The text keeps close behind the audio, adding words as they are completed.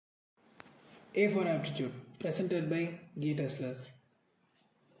A for aptitude, presented by GATE hustlers.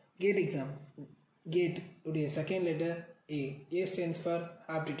 GATE exam. GATE உடைய second letter A. A stands for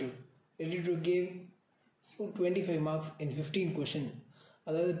aptitude. Ready to give 25 marks in 15 questions.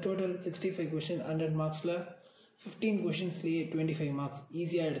 அதாவது total 65 question 100 marksல 15 questionsலயே 25 marks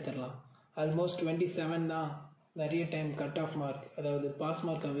ஈஸியாக எடுத்துடலாம். Almost 27 தான் நிறைய time cut off mark, அதாவது pass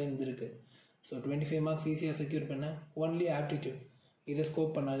மார்க்காகவே இருந்திருக்கு. So 25 marks ஈஸியாக secure பண்ண ஒன்லி ஆப்டிடியூட் இதை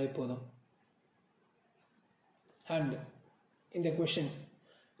ஸ்கோப் பண்ணாலே போதும். அண்ட் இந்த கொஷின்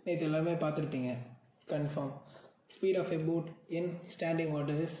நேற்று எல்லாருமே பார்த்துருப்பீங்க confirm. Speed of a boat in standing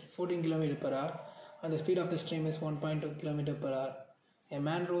water is 14 km/h and the speed of the stream is 1.2 km/h. A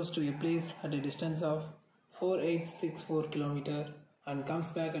man rose to a place at a distance of 4864 km and comes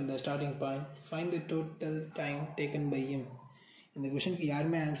back at the starting point. Find the total time taken by him. இந்த கொஷனுக்கு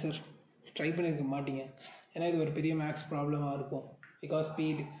யாருமே answer try பண்ணியிருக்க மாட்டீங்க, ஏன்னா இது ஒரு பெரிய maths ப்ராப்ளமாக இருக்கும். Because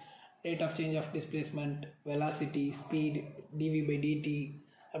speed, rate of change of displacement, velocity, speed, dv/dt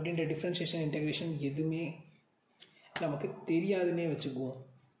அப்படின்ற டிஃப்ரென்ஷியேஷன் இன்டெகிரேஷன் எதுவுமே நமக்கு தெரியாதுன்னே வச்சுக்குவோம்.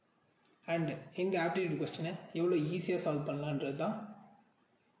 அண்ட் இந்த ஆப்டிடியூட் கொஸ்டினை எவ்வளோ ஈஸியாக சால்வ் பண்ணலான்றது தான்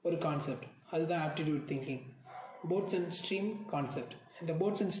ஒரு கான்செப்ட். அதுதான் aptitude thinking, bots and stream concept. இந்த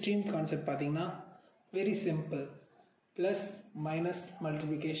போட்ஸ் அண்ட் ஸ்ட்ரீம் கான்செப்ட் பார்த்திங்கன்னா very simple. Plus minus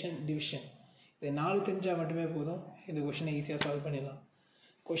multiplication division, இது 4 தெரிஞ்சால் மட்டுமே போதும் இந்த கொஷினை ஈஸியாக சால்வ் பண்ணிடலாம்.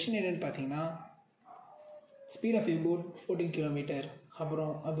 கொஷின் என்னென்னு பார்த்தீங்கன்னா, speed of A boat 14 km,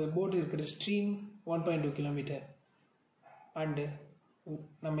 அப்புறம் அந்த போட் இருக்கிற ஸ்ட்ரீம் 1.2 km. அண்டு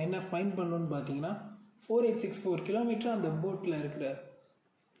நம்ம என்ன ஃபைண்ட் பண்ணணும்னு பார்த்தீங்கன்னா 4864 km அந்த போட்டில் இருக்கிற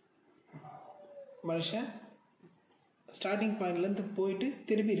மனுஷன் ஸ்டார்டிங் பாயிண்ட்லேருந்து போயிட்டு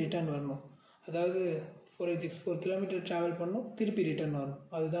திருப்பி ரிட்டர்ன் வரணும். அதாவது 4864 km ட்ராவல் பண்ணணும், திருப்பி ரிட்டர்ன் வரணும்.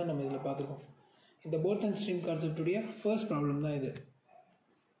 அதுதான் நம்ம இதில் பார்த்துருக்கோம். இந்த bots and stream கான்செப்டுடைய first problem தான் இது.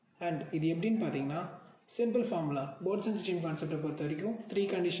 அண்ட் இது எப்படின்னு பார்த்தீங்கன்னா simple formula. Bots and stream கான்செப்டை பொறுத்த வரைக்கும் 3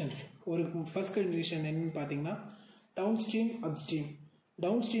 கண்டிஷன்ஸ். ஒரு ஃபர்ஸ்ட் கண்டிஷன் என்னென்னு பார்த்தீங்கன்னா டவுன் ஸ்ட்ரீம், அப் ஸ்ட்ரீம்.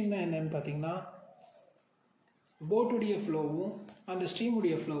 டவுன் ஸ்ட்ரீம்னா என்னென்னு பார்த்தீங்கன்னா போட்டுடைய ஃப்ளோவும் அந்த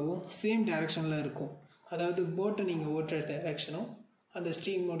ஸ்ட்ரீமுடைய ஃப்ளோவும் சேம் டைரெக்ஷனில் இருக்கும். அதாவது போட்டை நீங்கள் ஓட்டுற டைரெக்ஷனும் அந்த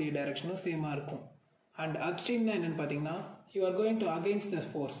ஸ்ட்ரீமுடைய டைரெக்ஷனும் சேமாக இருக்கும். அண்ட் அப் ஸ்ட்ரீம்னா என்னென்னு பார்த்தீங்கன்னா you are going to against the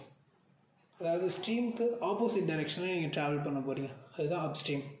force, அதாவது ஸ்ட்ரீமுக்கு ஆப்போசிட் டைரெக்ஷனில் நீங்கள் ட்ராவல் பண்ண போகிறீங்க. அதுதான் அப்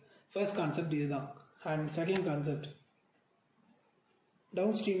ஸ்ட்ரீம். ஃபர்ஸ்ட் கான்செப்ட் இதுதான். அண்ட் செகண்ட் கான்செப்ட்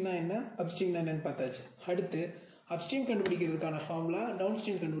டவுன் ஸ்ட்ரீம்னா என்ன, அப் ஸ்ட்ரீம்னா என்னென்னு பார்த்தாச்சு. அடுத்து அப் stream கண்டுபிடிக்கிறதுக்கான formula, down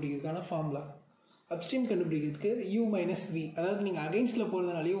stream கண்டுபிடிக்கிறதுக்கான formula. அப் ஸ்ட்ரீம் கண்டுபிடிக்கிறதுக்கு u - v, அதாவது நீங்கள் அகெயின்ஸ்டில்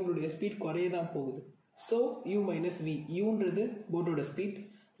போகிறதுனாலே உங்களுடைய ஸ்பீட் குறைய தான் போகுது. So u - v, uன்றது போட்டோட speed,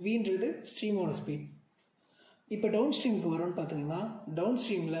 vன்றது ஸ்ட்ரீமோட speed. இப்போ டவுன் ஸ்ட்ரீமுக்கு வரோன்னு பார்த்தீங்கன்னா டவுன்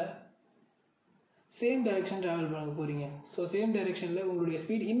ஸ்ட்ரீமில் சேம் டைரெக்ஷன் ட்ராவல் பண்ண போகிறீங்க. ஸோ சேம் டைரெக்ஷனில் உங்களுடைய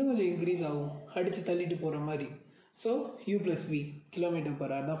ஸ்பீட் இன்னும் கொஞ்சம் இன்க்ரீஸ் ஆகும், அடித்து தள்ளிட்டு போகிற மாதிரி. ஸோ u + v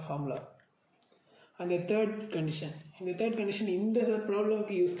km/h தான் ஃபார்முலா. அந்த தேர்ட் கண்டிஷன், இந்த தேர்ட் கண்டிஷன் இந்த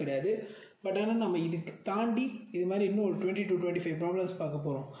ப்ராப்ளமுக்கு யூஸ் கிடையாது. பட் ஆனால் நம்ம இதுக்கு தாண்டி இது மாதிரி இன்னும் ஒரு 20 to 25 ப்ராப்ளம்ஸ் பார்க்க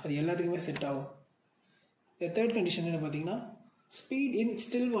போகிறோம். அது எல்லாத்துக்குமே செட் ஆகும். இந்த தேர்ட் கண்டிஷன் என்ன பார்த்தீங்கன்னா speed in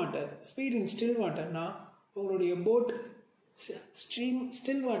still water. Speed in still வாட்டர்னா உங்களுடைய போட் ஸ்ட்ரீம்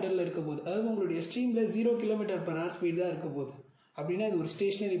ஸ்டில் வாட்டரில் இருக்க போகுது, அதாவது உங்களுடைய ஸ்ட்ரீமில் 0 km/h ஸ்பீட் தான் இருக்க போகுது. அப்படின்னா இது ஒரு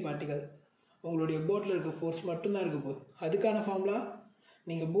ஸ்டேஷ்னரி பார்ட்டிகல், உங்களுடைய போட்டில் இருக்க ஃபோர்ஸ் மட்டும்தான் இருக்க போகுது. அதுக்கான ஃபார்முலா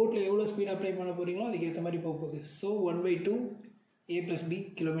நீங்கள் போட்டில் எவ்வளோ ஸ்பீட் அப்ளை பண்ண போகிறீங்களோ அதுக்கு ஏற்ற மாதிரி போக போகுது. So 1/2 a + b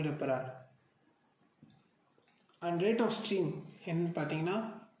km/h. And rate of stream என்னன்னு பார்த்தீங்கன்னா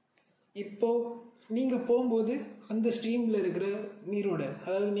இப்போது நீங்கள் போகும்போது அந்த ஸ்ட்ரீமில் இருக்கிற நீரோட,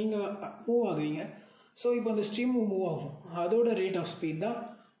 அதாவது நீங்கள் மூவ் ஆகுவீங்க. ஸோ இப்போ அந்த ஸ்ட்ரீமும் மூவ் ஆகும், அதோட ரேட் ஆஃப் ஸ்பீட் தான்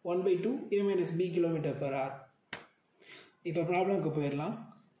 1/2 a - b km/h. இப்போ ப்ராப்ளம்க்கு போயிடலாம்.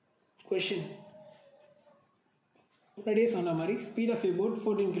 கொஷின் முன்னாடியே சொன்ன மாதிரி speed of A boat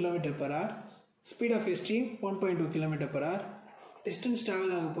 14 km/h, speed of A stream 1.2 km/h, distance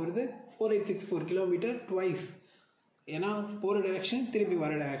travel ஆக போகிறது 4864 km ட்வைஸ், ஏன்னா போகிற டைரெக்ஷன் திருப்பி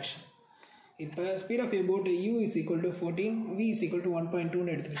வர டைரெக்ஷன். இப்போ speed of A boat u = 14, v =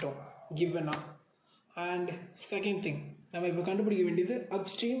 1.2ன்னு எடுத்துக்கிட்டோம் கிவனா. அண்ட் செகண்ட் திங் நம்ம இப்போ கண்டுபிடிக்க வேண்டியது அப்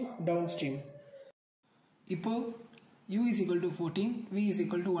ஸ்ட்ரீம், டவுன் ஸ்ட்ரீம். இப்போது u = 14, v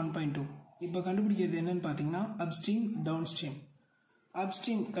 = 1.2. இப்போ கண்டுபிடிக்கிறது என்னென்னு பார்த்தீங்கன்னா அப் ஸ்ட்ரீம், டவுன் ஸ்ட்ரீம். அப்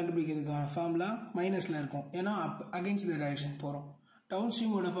ஸ்ட்ரீம் கண்டுபிடிக்கிறதுக்கான ஃபார்முலா மைனஸில் இருக்கும், ஏன்னா அகெயின்ஸ்ட் த டைரெக்ஷன் போகிறோம். டவுன்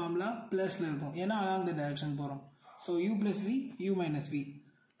ஸ்ட்ரீமோட ஃபார்முலா ப்ளஸில் இருக்கும், ஏன்னா அலாங் த டைரெக்ஷன் போகிறோம். So u + v, u - v.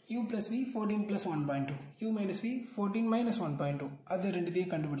 u + v 14 + 1.2, u - v 14 - 1.2. அது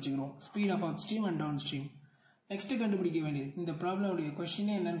ரெண்டுத்தையும் கண்டுபிடிச்சிக்கிறோம், speed of up stream and down stream. Next கண்டுபிடிக்க வேண்டியது இந்த ப்ராப்ளமுடைய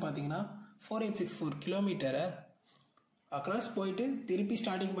கொஸ்டினே என்னென்னு பார்த்தீங்கன்னா 4864 km அக்ராஸ் போயிட்டு திருப்பி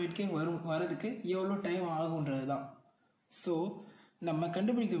ஸ்டார்டிங் பாயிண்ட்கே வரதுக்கு எவ்வளோ டைம் ஆகுன்றது தான். ஸோ நம்ம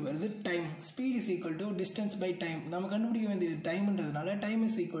கண்டுபிடிக்க வருது time. Speed is equal to distance by time. நம்ம கண்டுபிடிக்க வேண்டியது டைம்ன்றதுனால time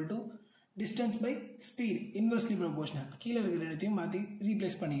is equal to distance by speed, inversely proportional. கீழே இருக்கிற இடத்தையும் மாற்றி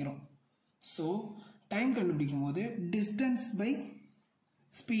ரீப்ளேஸ் பண்ணிக்கிறோம். ஸோ டைம் கண்டுபிடிக்கும் போது டிஸ்டன்ஸ் பை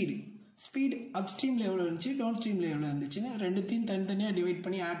ஸ்பீடு. ஸ்பீட் அப்ஸ்ட்ரீமில் எவ்வளோ இருந்துச்சு, டவுன் ஸ்ட்ரீமில் எவ்வளோ இருந்துச்சுன்னு ரெண்டுத்தையும் தனித்தனியாக டிவைட்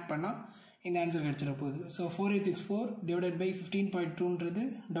பண்ணி ஆட் பண்ணால் இந்த ஆன்சர் கிடச்சிட போகுது. So 4864 divided by 15.2ன்றது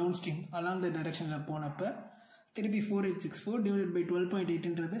down stream along the டைரக்ஷனில் போனப்போ, திருப்பி 4864 டிவைடட் பை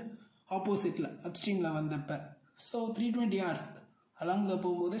 12.8ன்றது ஆப்போசிட்டில் அப்ஸ்ட்ரீமில் வந்தப்போ. ஸோ 320 hours அலாங் த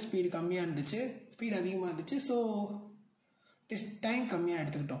போகும்போது ஸ்பீடு கம்மியாக இருந்துச்சு, ஸ்பீடு அதிகமாக இருந்துச்சு. ஸோ டைம் கம்மியாக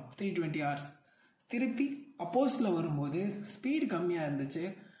எடுத்துக்கிட்டோம் 320 hours. திருப்பி அப்போஸில் வரும்போது ஸ்பீடு கம்மியாக இருந்துச்சு,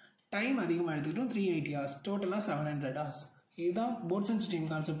 டைம் அதிகமாக எடுத்துக்கிட்டோம் 380 hours. டோட்டலாக 700 hours. இதுதான் bots and stream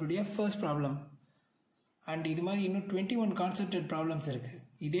கான்செப்டுடைய first problem. And இது மாதிரி இன்னும் 21 கான்செப்டட் ப்ராப்ளம்ஸ் இருக்குது.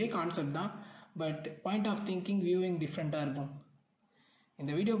 இதே கான்செப்ட் தான், but point of thinking viewing டிஃப்ரெண்ட்டாக இருக்கும்.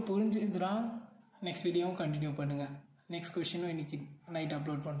 இந்த வீடியோ புரிஞ்சுதுன்னா நெக்ஸ்ட் வீடியோவும் கண்டினியூ பண்ணுங்கள். நெக்ஸ்ட் கொஷினும் இன்றைக்கி நைட்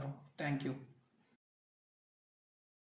அப்லோட் பண்ணுறோம். தேங்க்யூ.